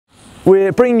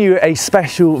We're bringing you a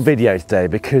special video today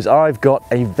because I've got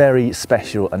a very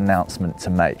special announcement to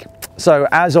make. So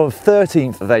as of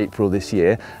 13th of April this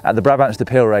year at the Brabants de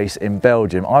Pijl race in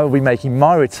Belgium, I will be making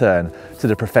my return to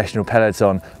the professional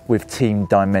peloton with Team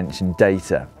Dimension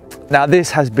data. Now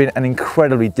this has been an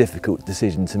incredibly difficult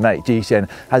decision to make. GCN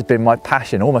has been my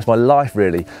passion, almost my life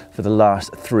really, for the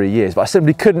last 3 years, but I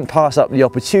simply couldn't pass up the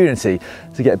opportunity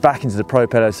to get back into the pro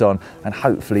peloton and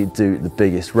hopefully do the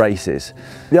biggest races.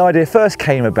 The idea first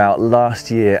came about last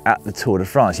year at the Tour de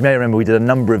France. You may remember we did a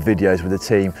number of videos with the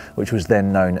team which was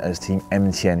then known as Team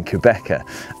MTN Quebec,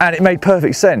 and it made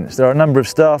perfect sense. There are a number of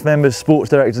staff members, sports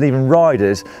directors and even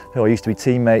riders who I used to be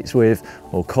teammates with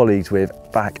or colleagues with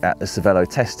back at the Cervelo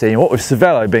test team. What with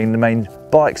Cervelo being the main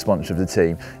bike sponsor of the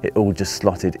team, it all just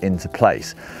slotted into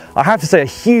place. I have to say a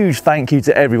huge thank you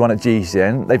to everyone at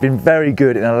GCN. They've been very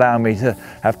good in allowing me to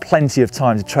have plenty of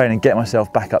time to train and get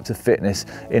myself back up to fitness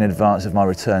in advance of my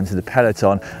return to the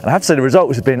peloton. And I have to say the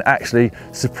results have been actually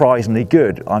surprisingly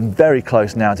good. I'm very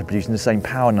close now to producing the same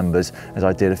power numbers as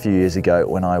I did a few years ago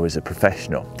when I was a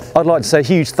professional. I'd like to say a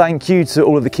huge thank you to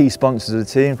all of the key sponsors of the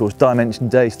team, of course Dimension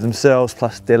Data themselves,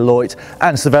 plus Deloitte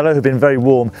and Cervelo, who've been very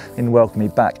warm in welcoming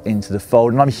me back into the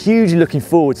fold. And I'm hugely looking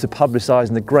forward to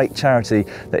publicising the great charity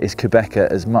that is Quebec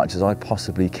as much as I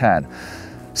possibly can.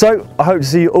 So I hope to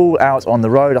see you all out on the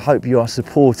road. I hope you are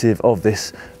supportive of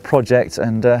this project,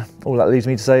 and all that leaves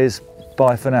me to say is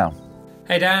bye for now.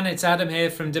 Hey Dan, it's Adam here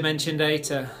from Dimension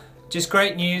Data. Just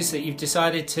great news that you've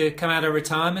decided to come out of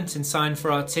retirement and sign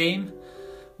for our team.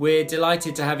 We're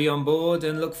delighted to have you on board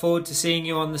and look forward to seeing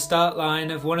you on the start line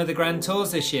of one of the Grand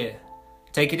Tours this year.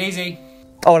 Take it easy.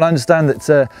 Oh, and I understand that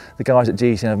the guys at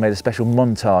GCN have made a special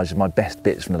montage of my best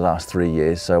bits from the last 3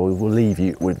 years, so we will leave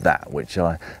you with that, which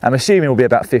I am assuming will be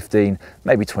about 15,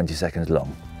 maybe 20 seconds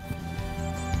long.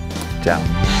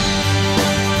 Ciao.